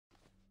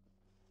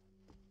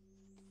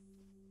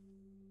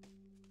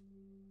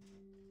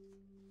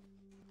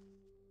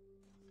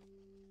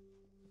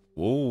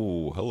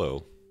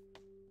hello.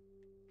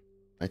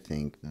 I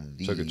think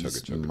these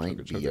Chugga, might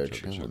be our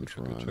challenge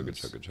chugga, runs.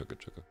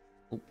 chugga.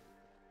 Oh,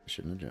 I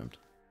shouldn't have jumped.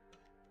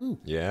 Ooh.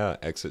 Yeah,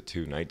 exit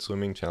 2 night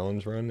swimming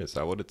challenge run. Is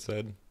that what it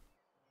said?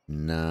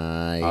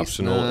 Nice.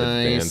 Optional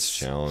nice. advanced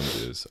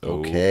challenges.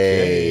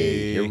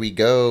 Okay, here we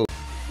go.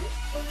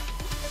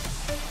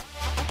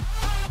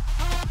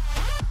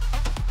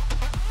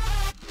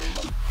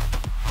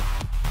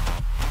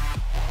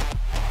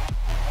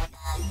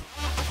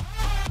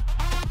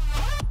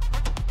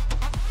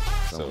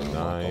 So Unlock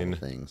all 9,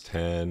 things.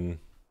 10.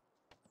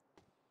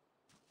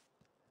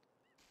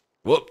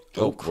 Whoop!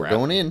 Oh, crap. We're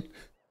going in.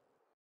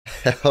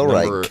 All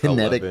Number right,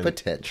 kinetic 11.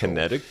 potential.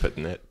 Kinetic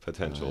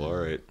potential. All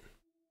right.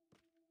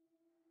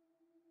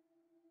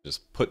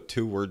 Just put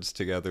two words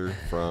together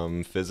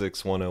from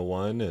Physics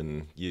 101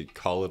 and you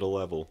call it a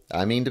level.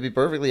 I mean, to be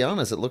perfectly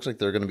honest, it looks like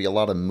there are going to be a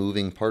lot of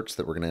moving parts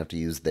that we're going to have to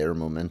use their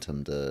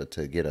momentum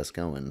to get us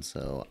going.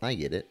 So I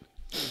get it.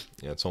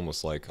 Yeah, it's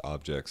almost like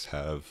objects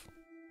have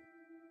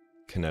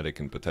kinetic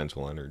and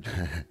potential energy.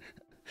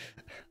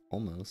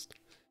 Almost.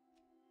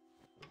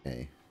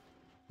 Okay.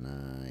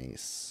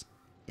 Nice.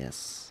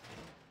 Yes.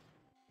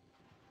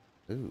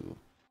 Ooh.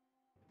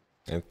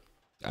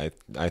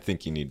 I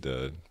think you need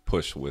to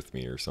push with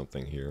me or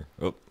something here.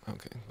 Oh,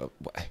 okay. Oh,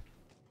 what?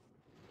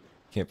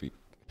 Can't be.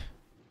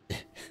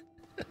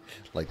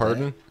 Like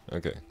Pardon?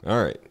 Okay.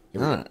 All right.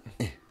 Here we go.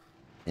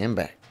 And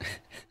back.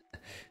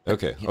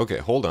 Okay. Okay.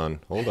 Hold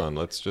on. Hold on.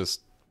 Let's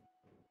just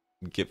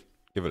give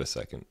it a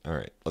second. All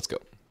right. Let's go.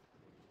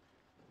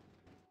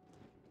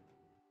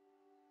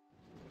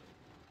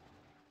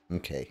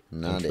 Okay.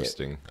 Not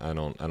Interesting. I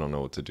don't know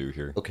what to do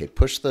here. Okay.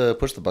 Push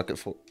the bucket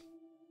for.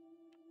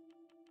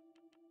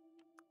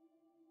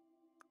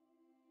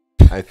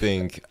 I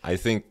think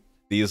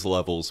these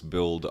levels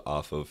build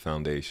off of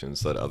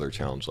foundations that other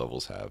challenge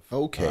levels have.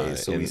 Okay,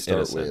 so we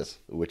start with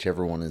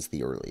whichever one is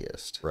the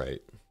earliest.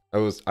 Right. I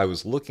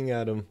was looking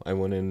at them. I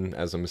went in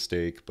as a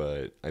mistake,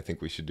 but I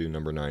think we should do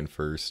number 9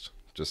 first,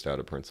 just out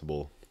of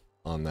principle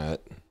on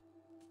that.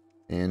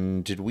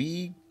 And did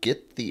we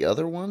get the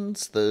other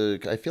ones?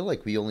 I feel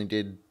like we only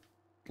did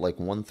like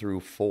 1 through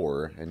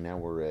 4, and now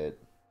we're at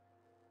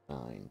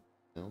 9.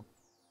 No?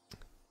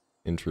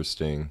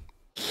 Interesting.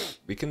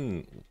 We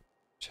can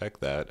check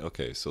that.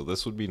 Okay, so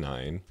this would be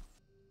 9.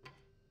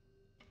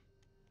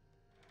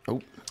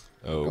 Oh.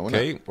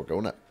 Okay. We're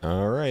going up.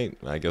 All right.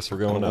 I guess we're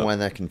going I don't know up. why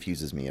that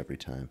confuses me every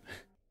time.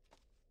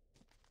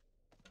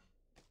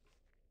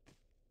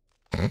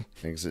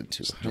 Exit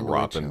to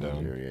dropping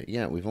down. Area.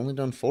 Yeah, we've only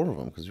done 4 of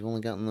them because we've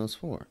only gotten those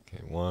 4.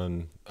 Okay,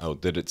 1. Oh,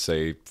 did it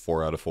say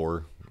 4 out of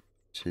 4?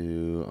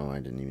 2. Oh, I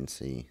didn't even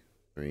see.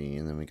 3,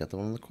 and then we got the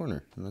one in the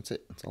corner, and that's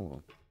it. That's all of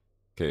them.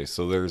 Okay,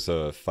 so there's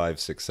a 5,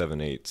 6, 7,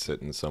 8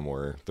 sitting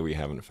somewhere that we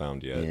haven't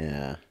found yet.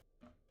 Yeah.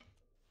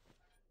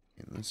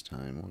 And this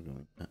time we're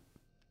going up.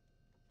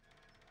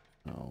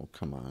 Oh,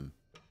 come on.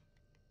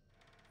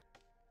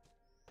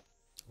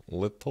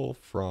 Little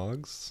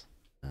frogs.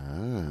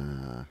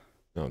 Ah.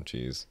 Oh,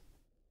 jeez.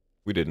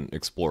 We didn't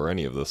explore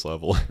any of this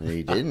level.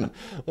 We didn't.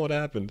 What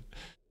happened?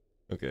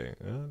 Okay.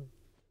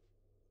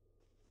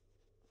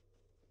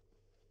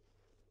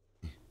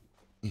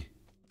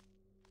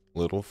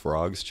 Little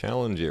Frogs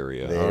Challenge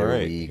Area. All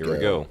right, here we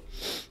go.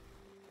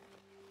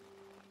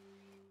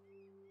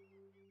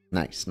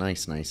 Nice,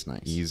 nice, nice,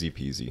 nice. Easy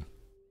peasy.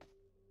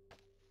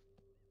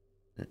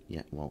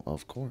 Yeah, well,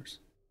 of course.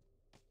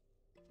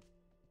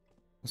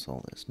 What's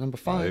all this? Number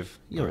 5.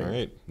 5. All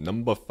right,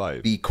 number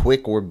 5. Be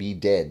quick or be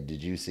dead.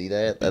 Did you see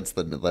that? That's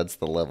the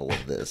level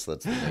of this.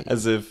 That's the name.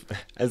 as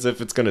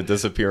if it's gonna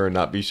disappear and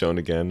not be shown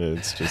again.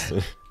 It's just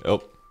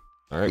oh.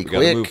 All right, be we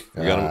quick. gotta move.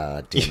 We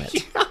gotta damn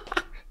it.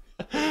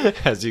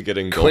 As you get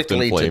engulfed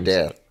Quickly in flames. to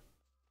death.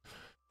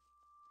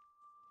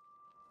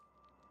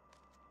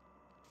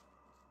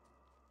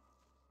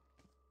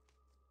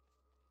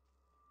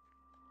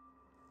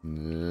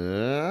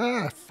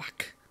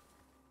 Fuck.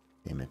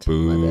 Damn it.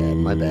 Boo.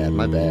 My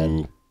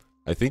bad.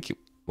 I think,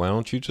 why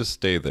don't you just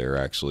stay there,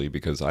 actually,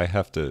 because I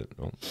have to...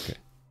 Oh, okay.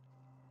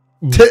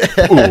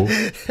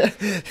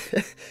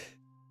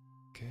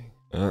 Okay,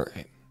 all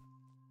right.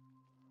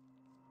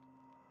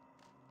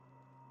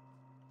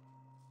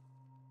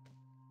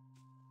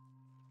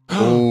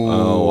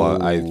 Oh,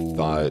 I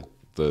thought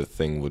the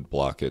thing would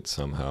block it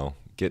somehow.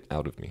 Get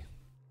out of me.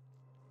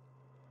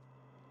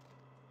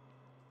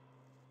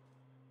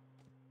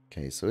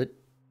 Okay, so it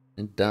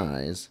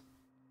dies.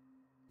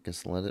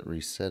 Guess let it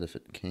reset if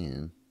it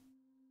can.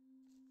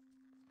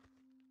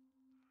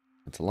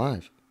 It's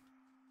alive.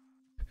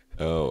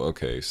 Oh,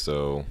 okay,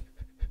 so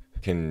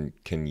can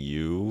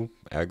you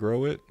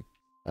aggro it?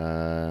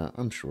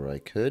 I'm sure I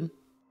could.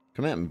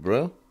 Come at me,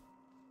 bro.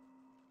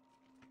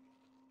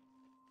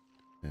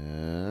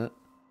 And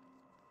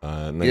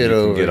then Get you can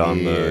over get on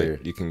here.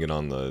 you can get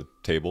on the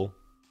table.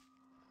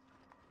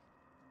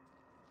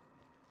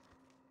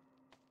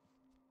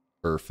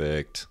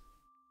 Perfect.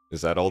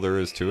 Is that all there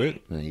is to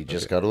it? Now you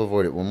just got to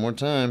avoid it one more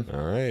time.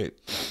 All right.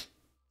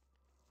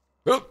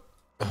 Oh.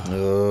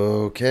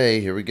 Okay,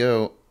 here we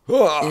go.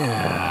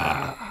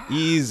 Yeah.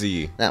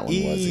 Easy. That one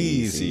was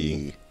Easy.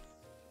 easy.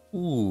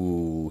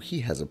 Ooh, he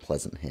has a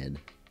pleasant head.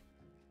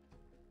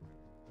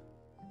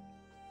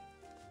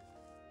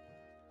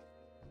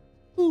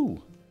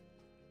 Ooh.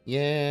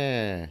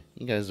 Yeah,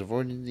 you guys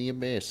avoided the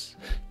abyss.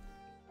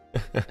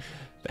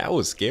 That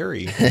was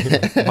scary.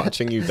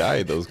 Watching you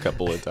die those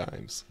couple of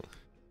times.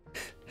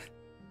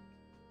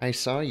 I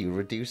saw you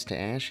reduced to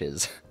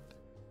ashes.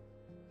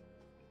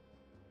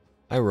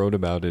 I wrote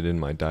about it in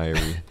my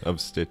diary of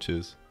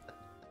stitches.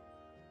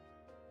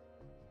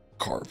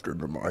 Carved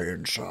into my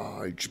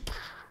insides.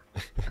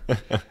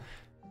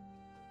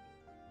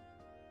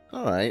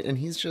 Alright, and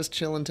he's just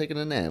chilling, taking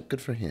a nap.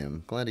 Good for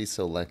him. Glad he's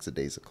so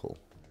lackadaisical.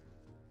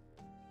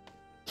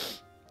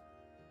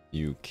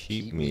 You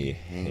keep me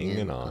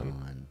hanging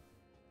on.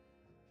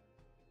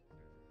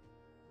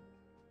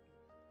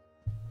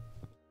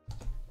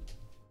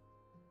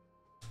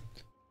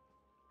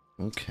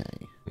 Okay.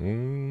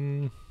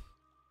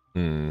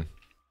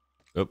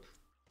 Oh.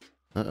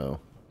 Uh-oh.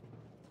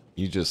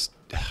 You just...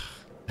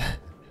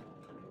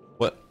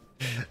 What?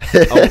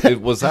 Oh,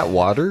 was that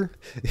water?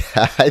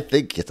 I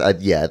think it's...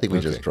 yeah, I think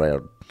we just dry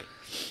out.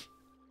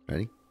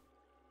 Ready?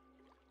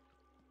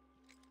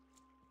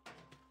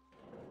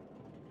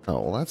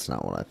 Oh, well, that's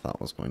not what I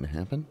thought was going to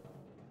happen.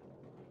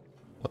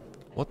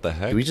 What the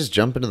heck? Do we just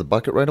jump into the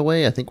bucket right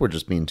away? I think we're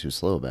just being too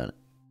slow about it.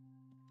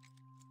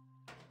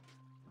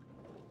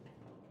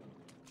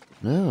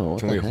 No.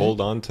 Can we hold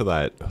on to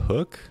that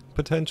hook,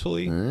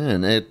 potentially?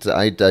 And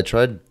I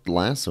tried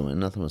lassoing.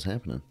 Nothing was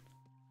happening.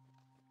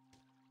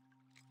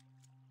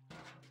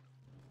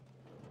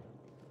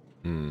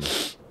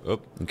 Oh,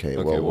 okay,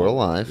 well, we're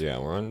alive. Yeah,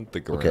 we're on the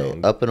ground.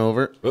 Okay, up and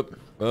over. Oop.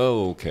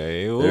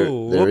 Okay.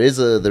 There is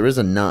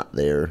a knot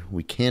there.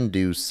 We can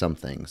do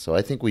something. So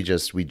I think we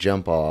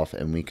jump off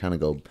and we kind of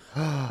go.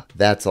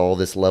 That's all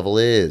this level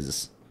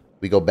is.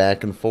 We go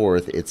back and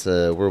forth. It's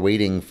we're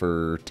waiting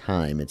for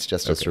time. It's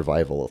just a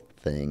survival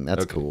thing.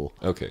 That's cool.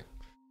 Okay.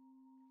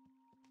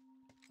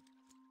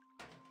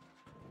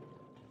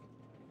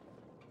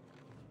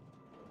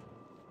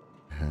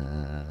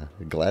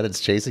 Glad it's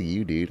chasing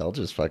you, dude. I'll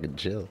just fucking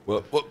chill.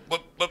 What?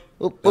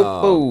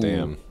 Oh,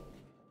 damn.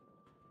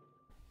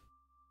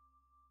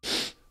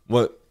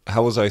 What?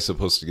 How was I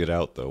supposed to get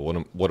out though?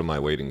 What am I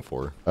waiting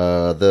for?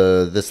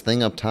 This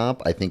thing up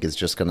top, I think, is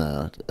just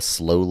gonna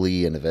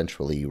slowly and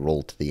eventually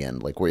roll to the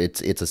end. Like where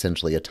it's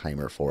essentially a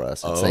timer for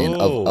us. It's saying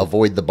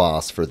avoid the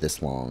boss for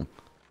this long.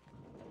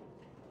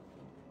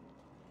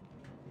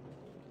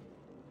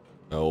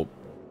 Oh.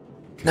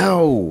 Okay.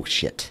 No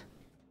shit.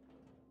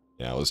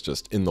 Yeah, I was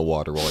just in the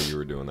water while you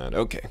were doing that.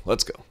 Okay,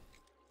 let's go.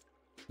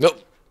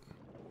 Nope.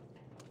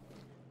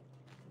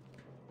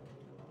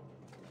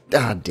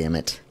 Ah, damn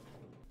it.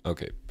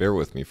 Okay, bear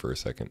with me for a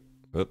second.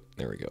 Oh,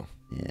 there we go.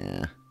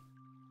 Yeah.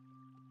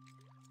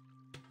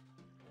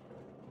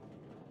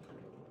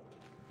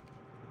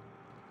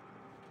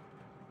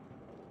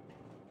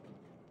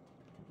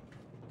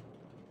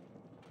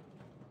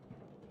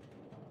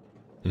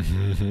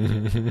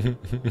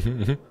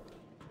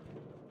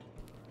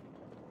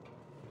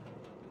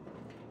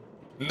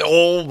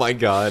 Oh my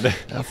god.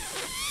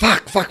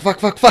 Fuck.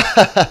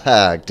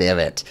 Damn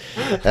it.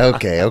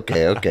 Okay.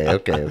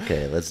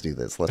 Let's do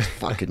this. Let's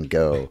fucking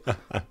go.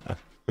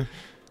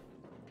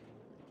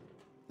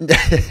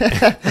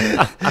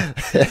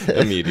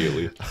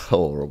 Immediately.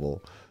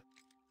 Horrible.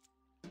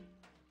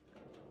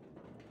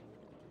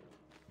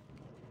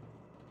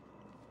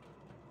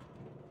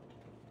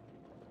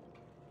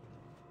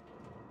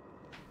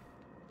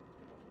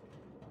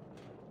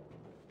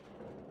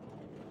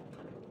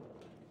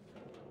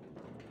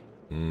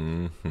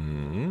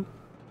 Mm-hmm.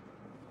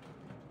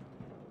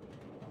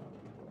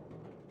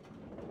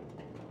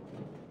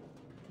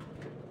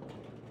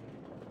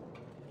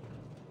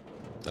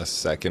 A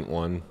second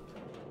one.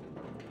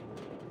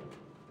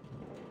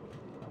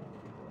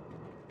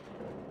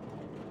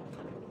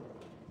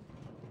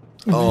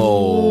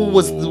 Oh,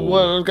 was the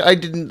one I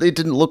didn't? It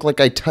didn't look like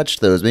I touched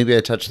those. Maybe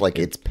I touched like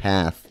its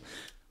path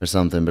or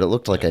something, but it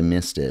looked like I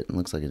missed it. It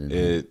looks like it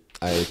didn't.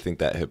 I think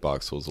that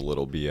hitbox was a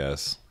little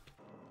BS.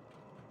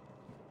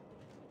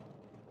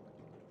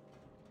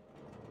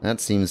 That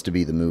seems to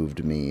be the move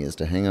to me, is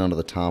to hang on to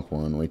the top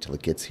one, wait till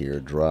it gets here,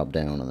 drop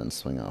down, and then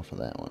swing off of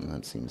that one.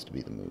 That seems to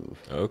be the move.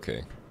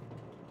 Okay.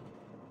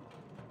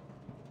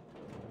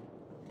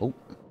 Oh.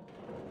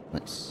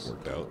 Nice.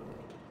 Worked out.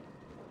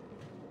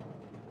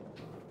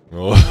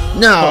 Oh.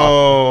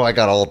 No! I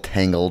got all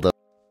tangled up.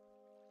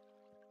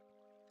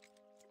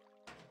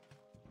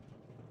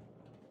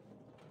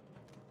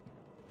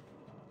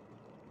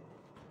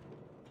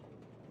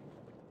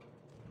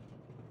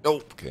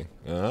 Nope. Okay.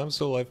 I'm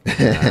still alive.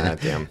 Ah,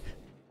 damn.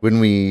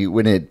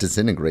 When it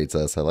disintegrates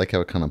us, I like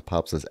how it kind of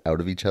pops us out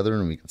of each other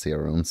and we can see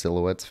our own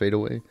silhouettes fade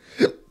away.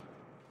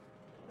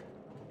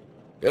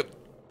 Yep.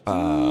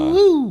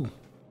 Woo!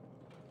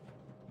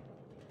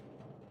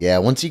 Yeah,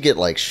 once you get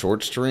like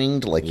short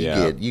stringed, like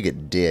you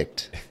get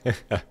dicked.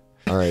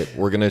 All right,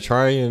 we're gonna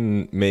try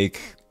and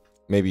make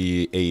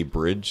maybe a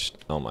bridge.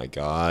 Oh my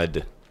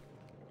god.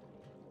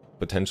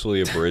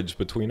 Potentially a bridge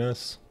between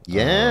us.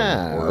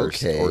 Yeah, or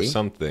okay.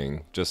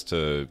 something, just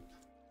to.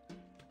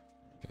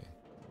 Okay.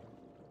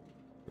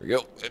 Here we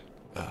go.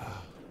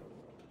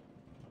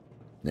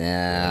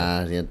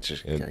 Yeah, Nah, it's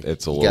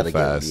a you little gotta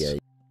get it. Yeah. fast.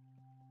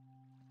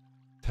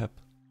 Tap.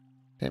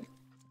 Yep.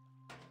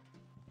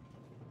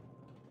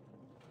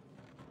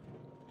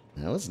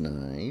 That was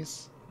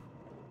nice.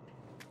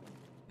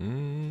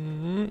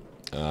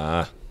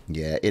 Ah,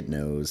 Yeah, it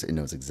knows. It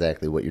knows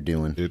exactly what you're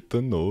doing. it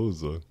the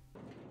nose.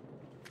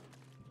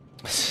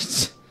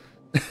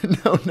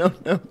 No, no,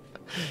 no.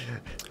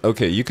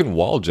 Okay, you can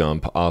wall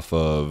jump off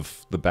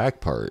of the back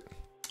part.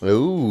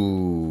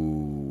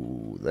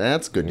 Ooh,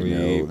 that's good to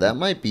know. We That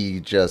might be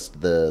just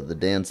the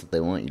dance that they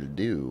want you to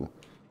do.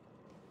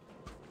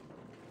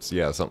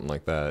 Yeah, something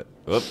like that.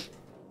 Oop.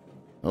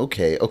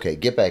 Okay, okay,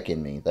 get back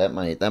in me. That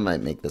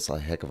might make this a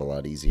heck of a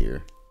lot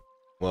easier.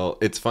 Well,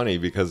 it's funny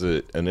because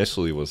it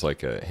initially was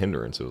like a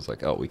hindrance. It was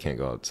like, oh, we can't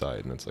go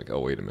outside, and it's like, oh,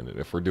 wait a minute.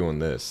 If we're doing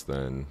this,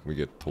 then we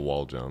get to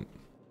wall jump.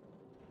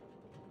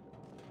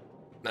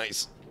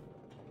 Nice.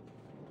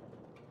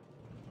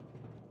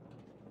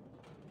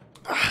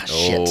 Ah,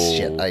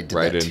 shit. I did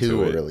right that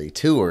too into it. early.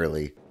 Too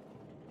early.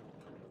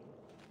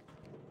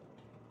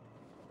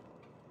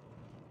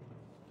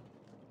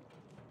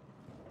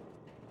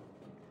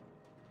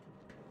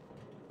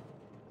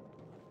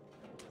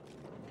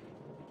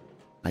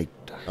 I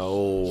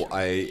Oh,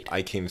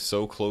 I came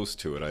so close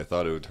to it. I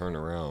thought it would turn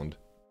around.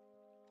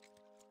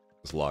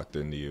 It's locked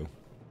into you.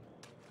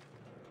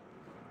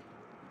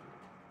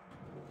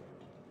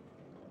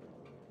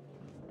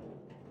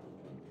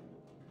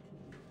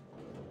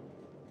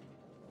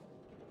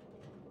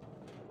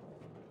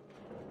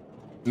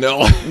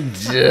 No.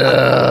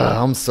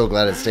 I'm so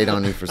glad it stayed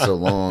on you for so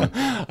long.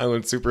 I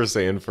went Super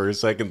Saiyan for a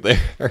second there.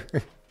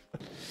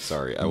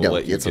 Sorry, I will No,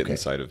 let you it's get okay.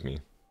 inside of me.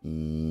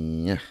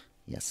 Yeah.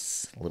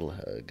 Yes, a little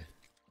hug.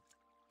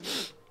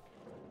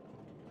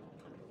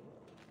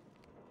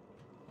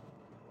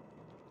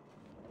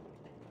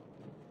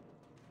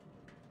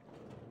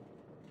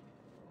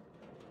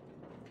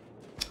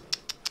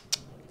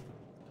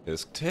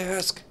 Tisk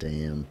tisk.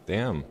 Damn.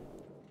 Damn.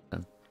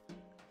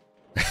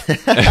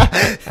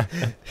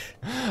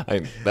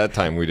 That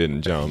time we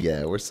didn't jump.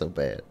 Yeah, we're so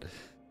bad.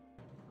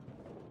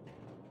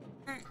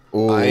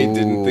 I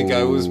didn't think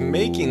I was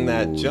making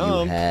that You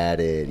jump. had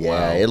it.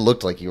 Yeah, Wow. it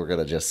looked like you were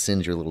gonna just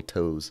singe your little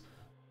toes.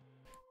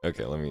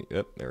 Okay, let me.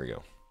 Yep, there we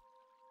go.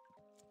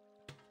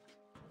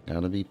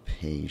 Gotta be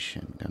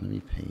patient. Gotta be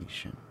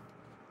patient.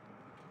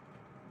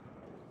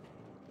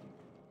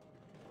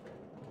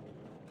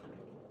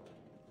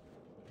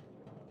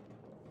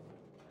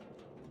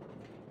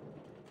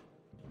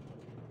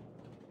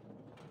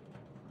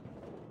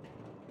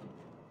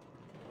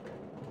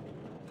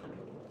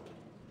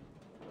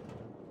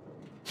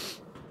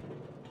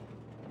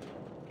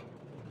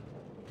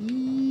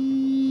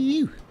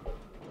 Eew.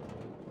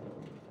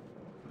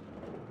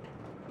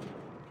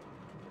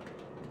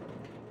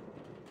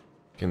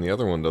 And the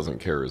other one doesn't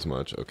care as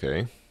much.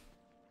 Okay.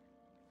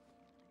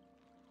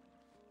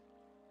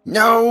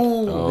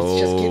 No!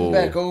 It's just getting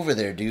back Oh. over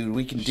there, dude.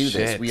 We can do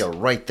this. Shit. We are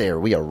right there.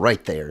 We are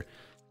right there.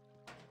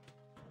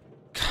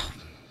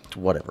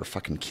 Whatever.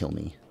 Fucking kill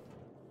me.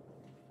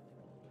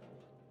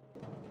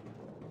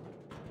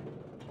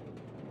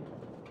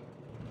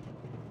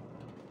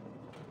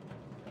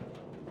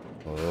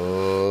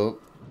 Oh.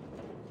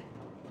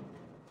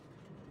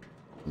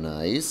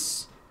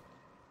 Nice.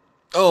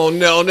 Oh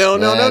no no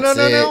no no no That's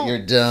no it. no!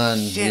 You're done.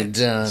 Shit. You're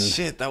done.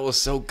 Shit, that was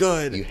so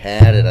good. You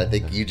had it. I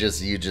think you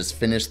just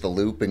finish the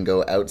loop and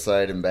go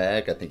outside and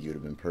back. I think you would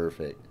have been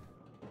perfect.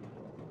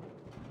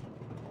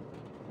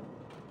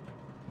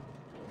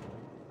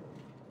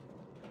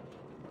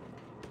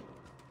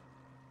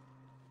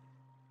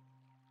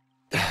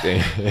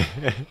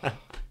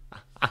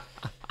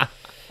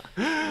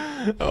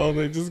 Oh,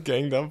 they just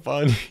ganged up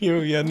on you.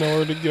 You had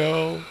nowhere to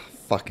go.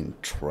 Fucking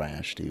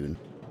trash, dude.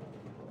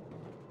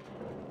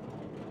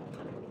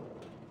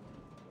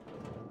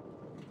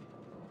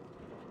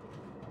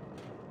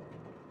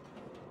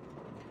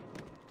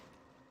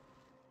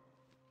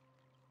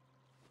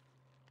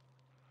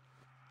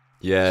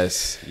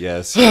 Yes,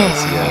 yes,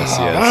 yes, yes,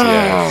 yes,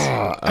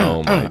 yes.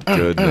 Oh my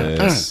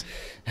goodness.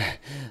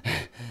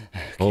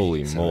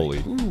 Holy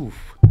moly.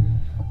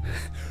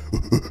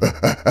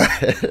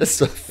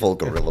 It's a full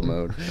gorilla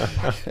mode.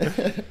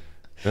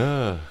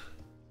 Ah,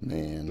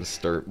 Man. just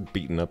start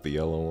beating up the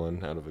yellow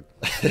one out of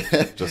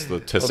it. Just the I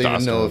don't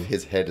even know if testosterone.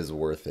 his head is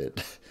worth it.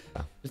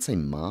 Did it say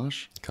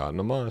mosh? Caught in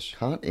a mosh.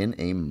 Caught in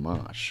a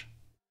mosh.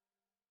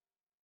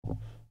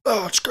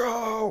 Let's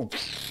go!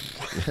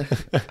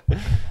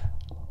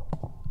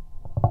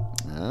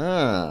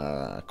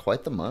 Ah,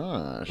 quite the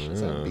mosh.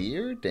 Is that Yeah.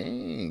 beer?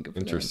 Dang. Good for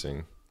them.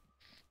 Interesting.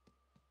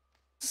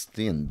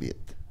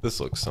 Stenbit. This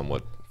looks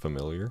somewhat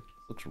familiar.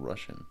 Looks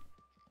Russian.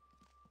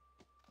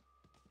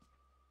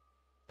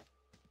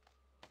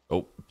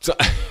 Oh,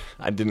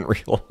 I didn't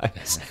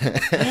realize.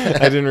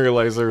 I didn't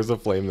realize there was a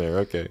flame there.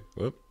 Okay.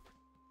 Whoop.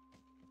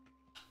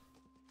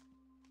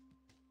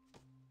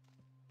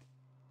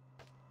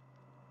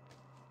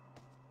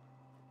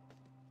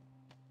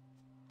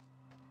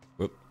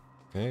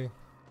 Okay,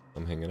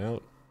 I'm hanging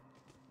out.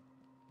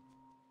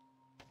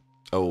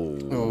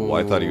 Oh,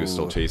 I thought he was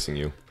still chasing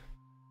you.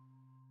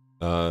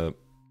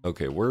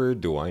 Okay, where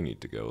do I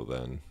need to go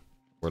then?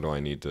 Where do I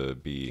need to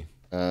be?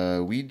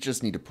 We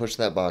just need to push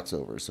that box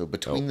over. So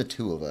between Oh. the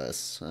two of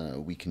us,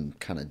 we can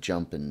kind of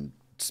jump and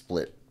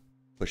split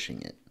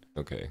pushing it.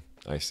 Okay,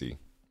 I see.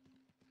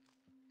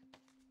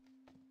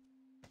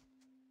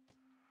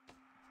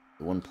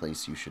 The one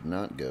place you should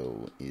not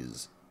go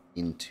is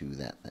into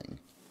that thing.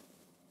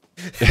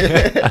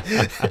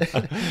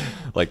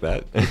 Like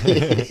that?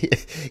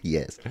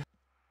 Yes.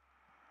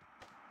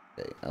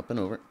 Okay, up and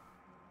over.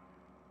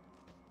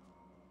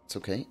 It's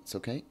okay, it's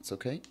okay, it's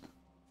okay.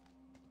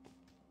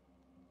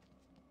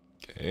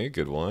 Okay,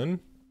 good one.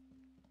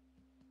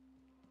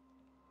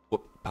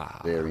 Whoop.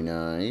 Ah. Very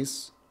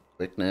nice.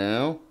 Quick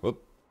now.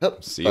 Whoop.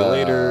 Hup. See you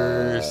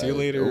later. See you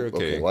later. Oh,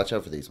 Okay. watch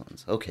out for these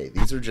ones. Okay,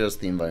 these are just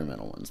the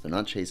environmental ones. They're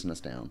not chasing us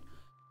down.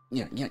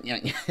 Yeah.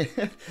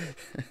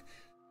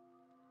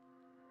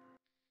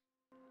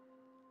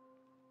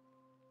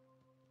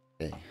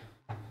 Okay,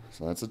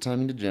 so that's the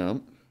timing to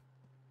jump.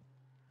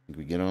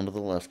 We get onto the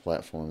left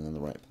platform and then the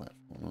right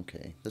platform.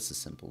 Okay, this is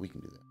simple. We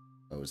can do that.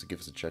 Oh, does it give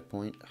us a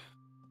checkpoint?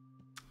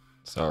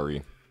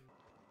 Sorry.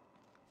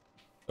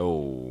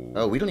 Oh.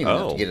 Oh, we don't even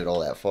have to get it all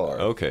that far.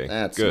 Okay.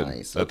 That's good.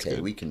 nice. That's Okay,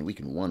 good. we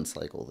can one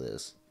cycle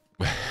this.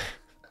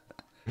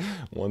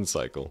 One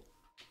cycle.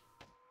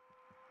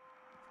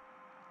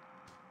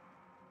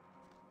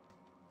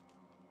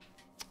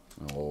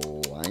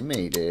 Oh, I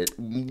made it.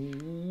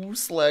 Ooh,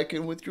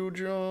 slacking with your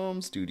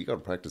jumps. Dude, you gotta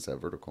practice that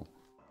vertical.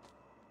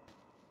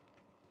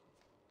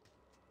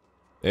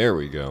 There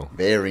we go.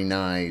 Very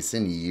nice.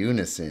 In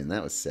unison.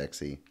 That was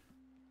sexy.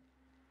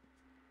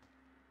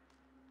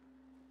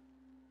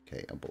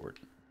 Okay, abort.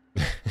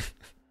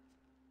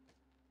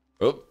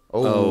 Oh.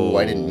 Oh,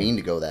 I didn't mean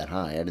to go that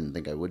high. I didn't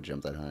think I would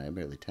jump that high. I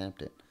barely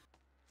tapped it.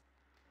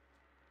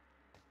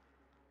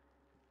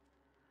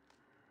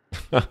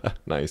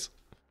 Nice.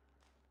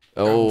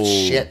 Oh,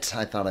 shit.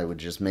 I thought I would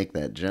just make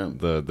that jump.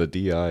 The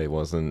DI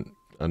wasn't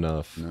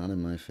enough. Not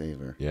in my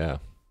favor. Yeah.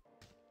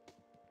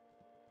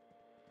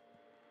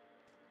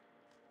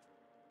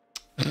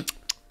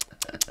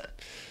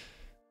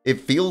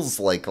 It feels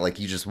like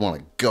you just want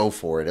to go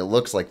for it. It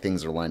looks like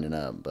things are lining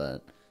up,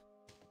 but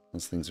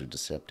those things are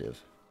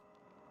deceptive.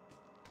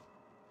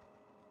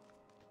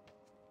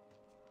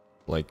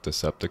 Like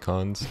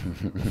Decepticons.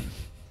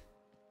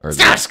 Or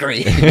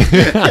Starscream!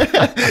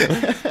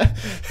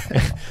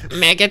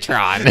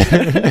 Megatron.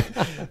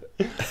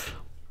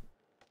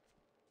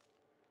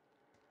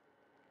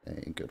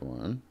 Hey, good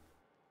one.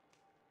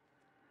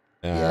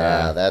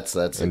 Yeah, that's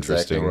exactly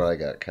interesting. where I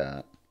got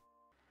caught.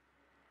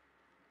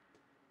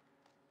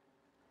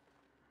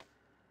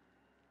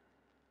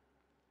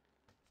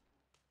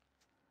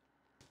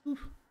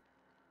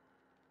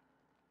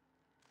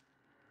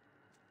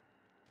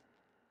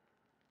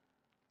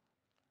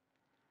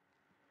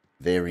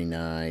 Very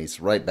nice.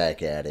 Right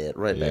back at it.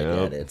 Right back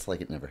at it. It's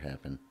like it never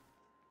happened.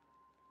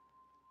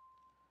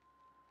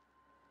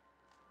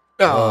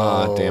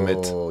 Ah, damn it.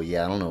 Oh,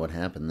 yeah, I don't know what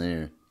happened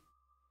there.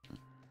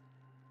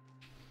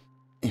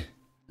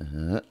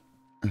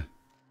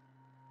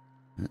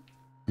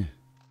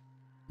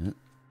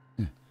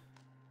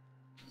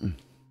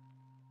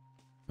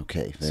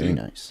 Okay, very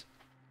nice.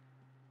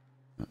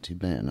 Not too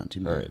bad, not too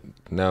bad. All right,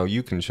 now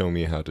you can show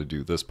me how to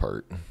do this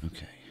part.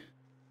 Okay.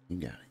 You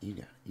got it, you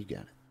got it, you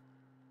got it.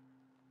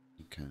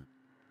 You can.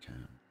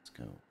 Let's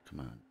go. Come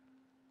on.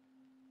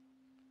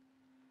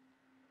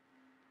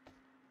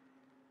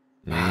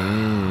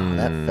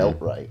 That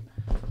felt right.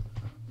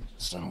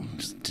 So,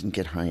 just didn't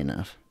get high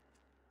enough.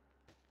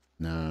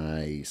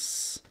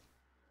 Nice.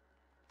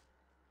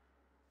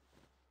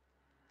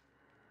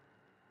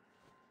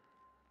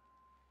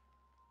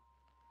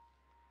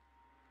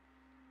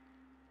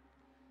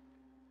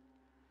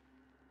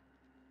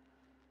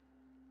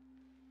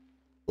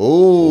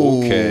 Oh,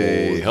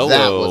 okay. Hello.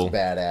 That was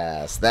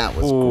badass. That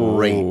was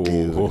great,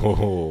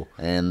 dude.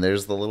 And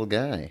there's the little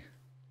guy.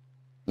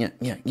 Yeah.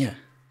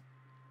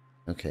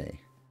 Okay.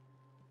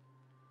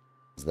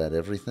 Is that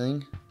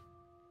everything?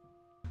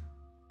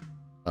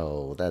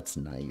 Oh, that's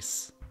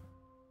nice.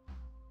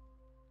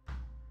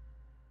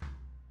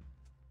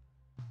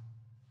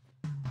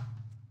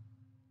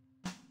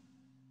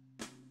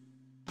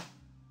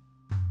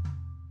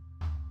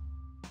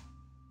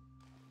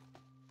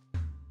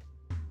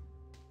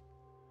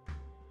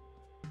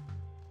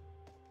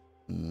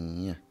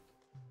 Yeah.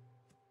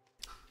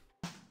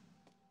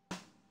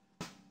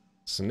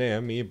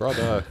 Snare me,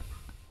 brother.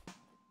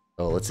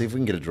 Oh, let's see if we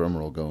can get a drum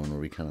roll going where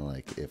we kind of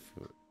like if.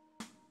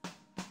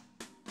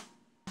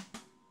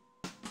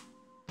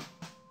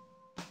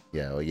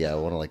 Yeah, well, yeah, I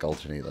want to like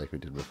alternate like we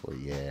did before.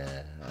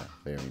 Yeah,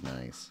 very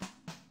nice.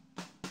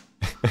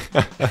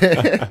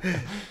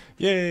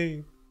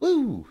 Yay.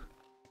 Woo!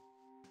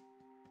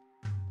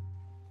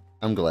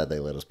 I'm glad they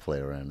let us play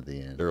around at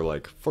the end. They're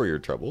like, for your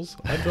troubles,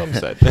 a drum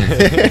set.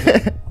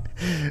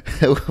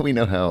 We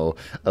know how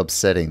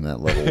upsetting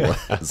that level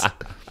was.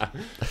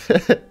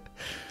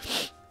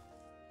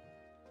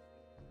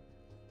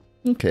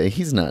 Okay,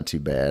 he's not too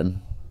bad.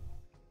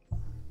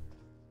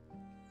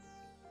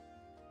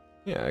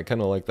 Yeah, I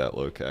kind of like that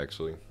look,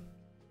 actually.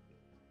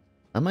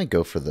 I might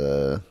go for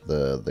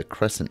the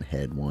crescent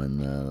head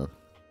one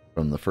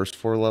from the first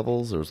 4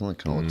 levels. There was one that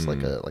kind of looks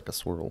like a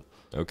swirl.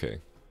 Okay.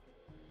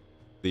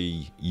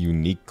 The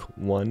unique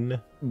one.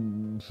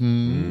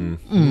 Mm-hmm.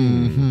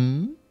 Mm-hmm.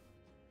 Mm-hmm.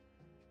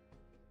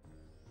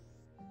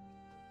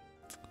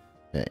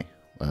 Okay.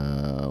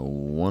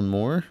 One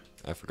more.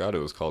 I forgot it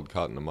was called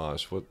Cotton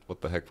Amash.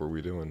 What the heck were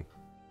we doing?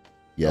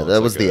 Yeah, Oh, that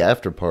it's was like the a-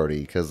 after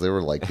party because there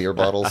were like beer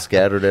bottles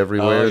scattered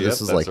everywhere. Oh,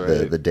 This yep, is like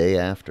that's right. the day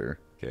after.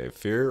 Okay,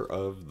 Fear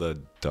of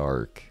the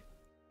Dark.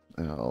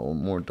 Oh,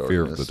 more darkness.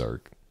 Fear of the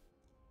Dark.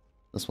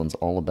 This one's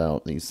all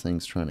about these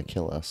things trying to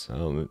kill us.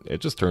 Oh, it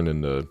just turned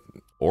into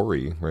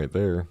Ori right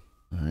there.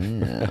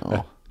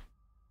 Wow.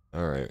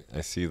 All right, I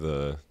see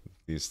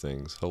these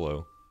things.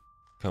 Hello,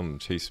 come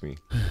chase me.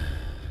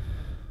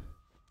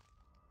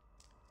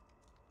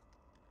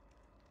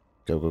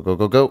 Go, go, go,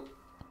 go, go.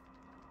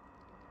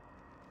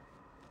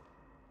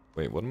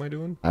 Wait, what am I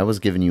doing? I was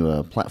giving you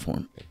a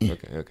platform.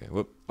 Okay.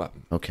 Whoop, bop.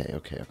 Okay.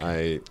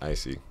 I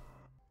see.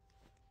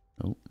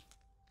 Oh.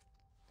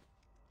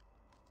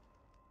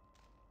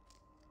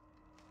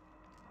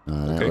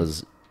 That Okay.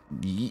 was...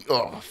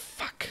 Oh,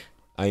 fuck.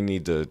 I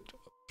need to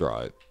draw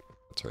it.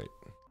 That's right.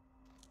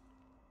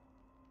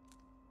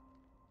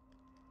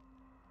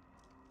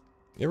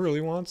 It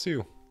really wants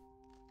you.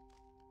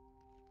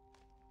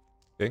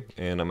 Okay,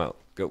 and I'm out.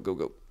 Go, go,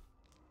 go.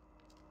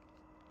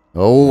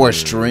 Oh, our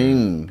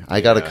string.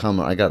 I gotta yeah. come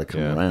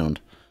Yeah.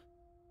 around.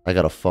 I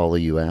gotta follow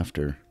you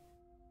after.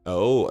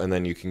 Oh, and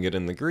then you can get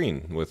in the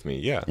green with me.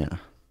 Yeah. Yeah.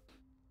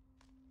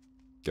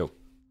 Go.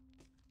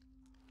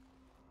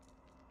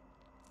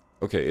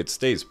 Okay, it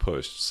stays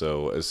pushed,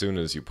 so as soon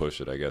as you push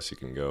it, I guess you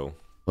can go.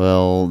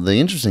 Well, the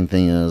interesting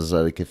thing is,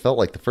 like, it felt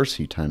like the first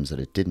few times that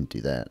it didn't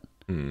do that.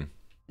 Hmm.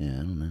 Yeah,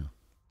 I don't know.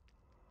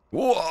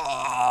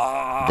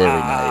 Whoa! Very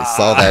nice.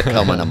 Saw that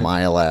coming a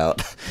mile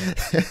out.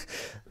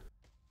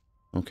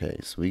 Okay,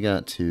 so we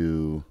got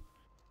to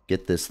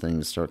get this thing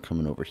to start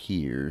coming over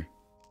here.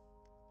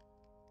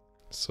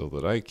 So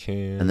that I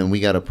can... And then we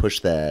got to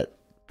push that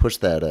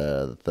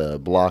the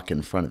block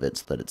in front of it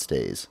so that it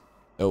stays.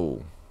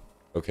 Oh,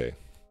 okay.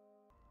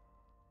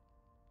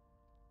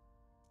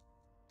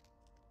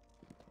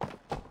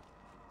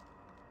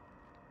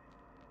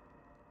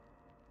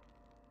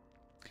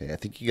 Okay, I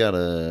think you got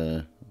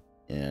to...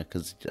 Yeah,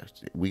 because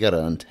we got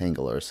to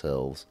untangle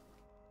ourselves.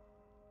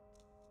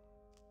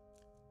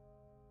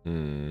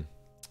 Hmm.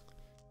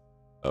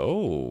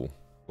 Oh,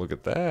 look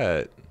at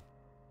that.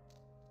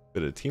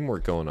 Bit of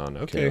teamwork going on.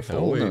 Okay, Careful.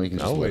 I'll wait. No, you can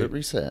just I'll let wait. it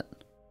reset.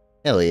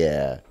 Hell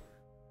yeah.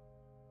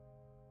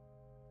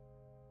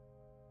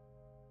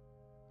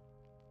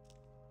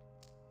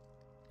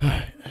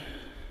 Alright.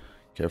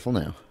 Careful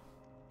now.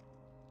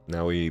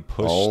 Now we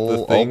push I'll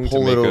the thing to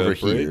pull make it over a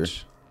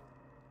bridge.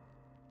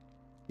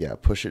 Yeah,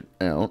 push it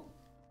out.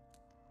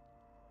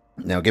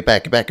 Now get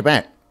back.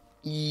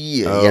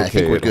 Yeah, Oh, yeah, I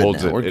think we're it good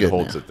holds now. it. We're It good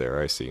holds now. it there.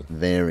 I see.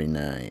 Very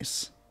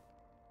nice.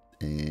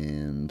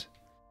 And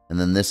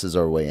then this is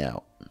our way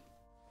out.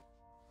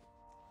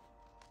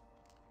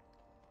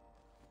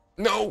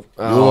 No. Whoa.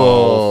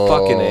 Oh,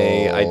 fucking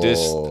A.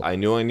 I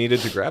knew I needed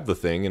to grab the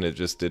thing, and it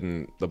just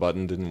didn't. The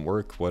button didn't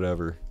work.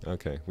 Whatever.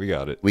 Okay, we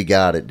got it. We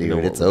got it, We know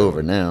dude. what It's we're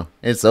over doing. now.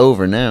 It's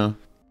over now.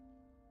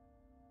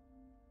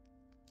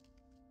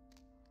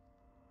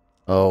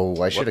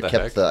 Oh, I should have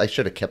kept heck? I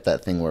should have kept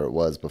that thing where it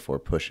was before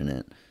pushing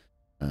it.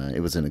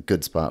 It was in a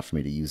good spot for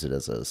me to use it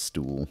as a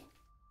stool.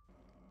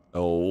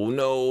 Oh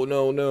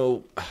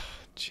no.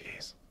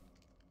 Jeez.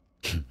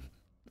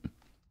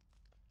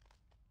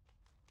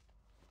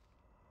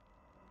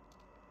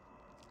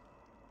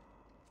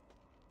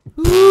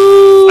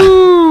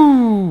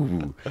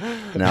 Ooh!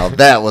 Now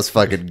that was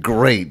fucking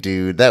great,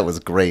 dude. That was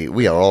great.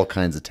 We are all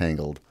kinds of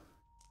tangled.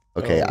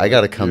 Okay, I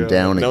gotta come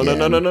down no, again.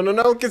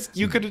 No, because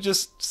you could have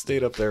just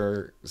stayed up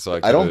there. So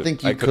I don't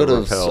think you could have.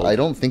 repelled. I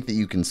don't think that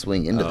you can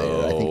swing into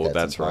there. I think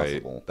that's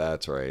impossible. right.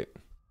 That's right.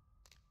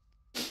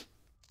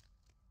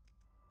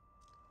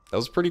 That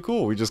was pretty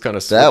cool. We just kind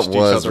of That switched each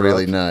was other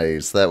really up.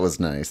 nice. That was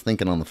nice.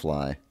 Thinking on the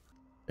fly.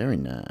 Very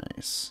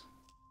nice.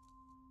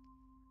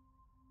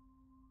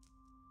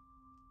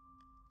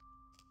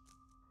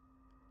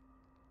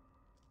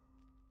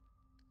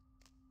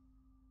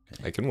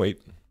 I can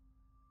wait.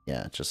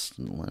 Yeah, just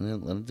let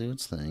it do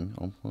its thing.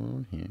 I'll put it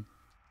over here.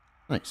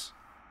 Nice.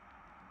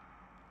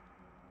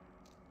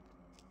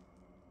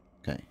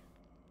 Okay.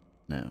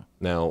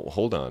 Now,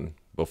 hold on.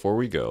 Before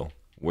we go,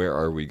 where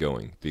are we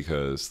going?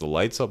 Because the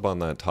light's up on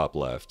that top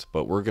left,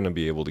 but we're going to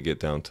be able to get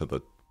down to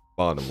the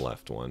bottom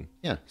left one.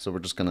 Yeah, so we're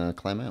just gonna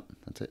climb out.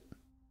 That's it.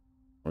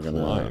 We're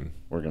Climb.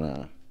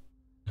 gonna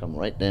come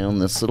right down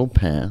this little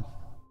path.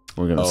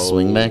 We're gonna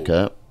swing back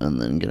up and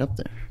then get up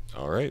there.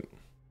 All right.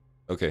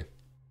 Okay.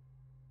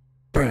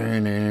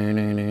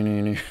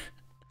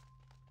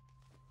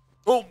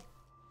 Oh.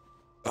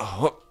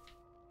 Oh.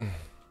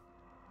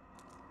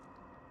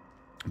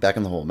 Back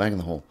in the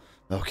hole.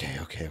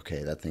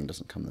 Okay. That thing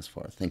doesn't come this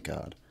far. Thank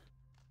God.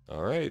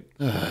 All right.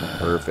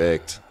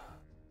 Perfect.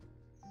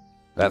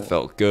 That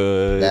felt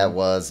good. That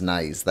was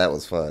nice. That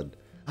was fun.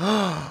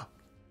 I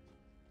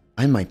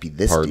might be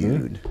this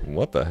Pardon? dude.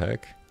 What the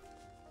heck?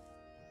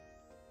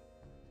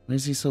 Why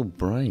is he so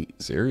bright?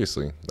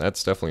 Seriously,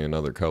 that's definitely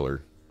another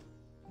color.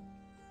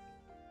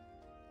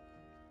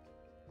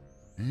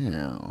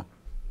 Ow.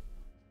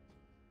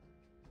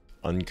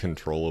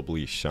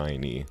 Uncontrollably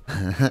shiny.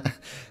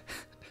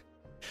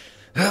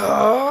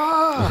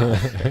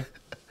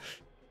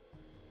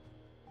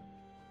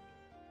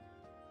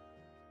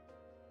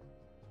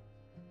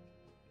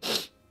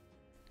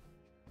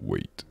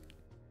 Wait.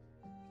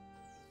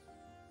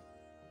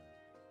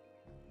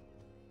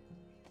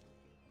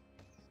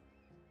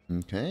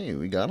 Okay,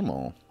 we got them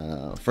all.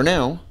 For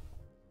now,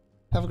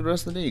 have a good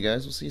rest of the day, you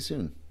guys. We'll see you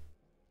soon.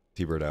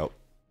 T-Bird out.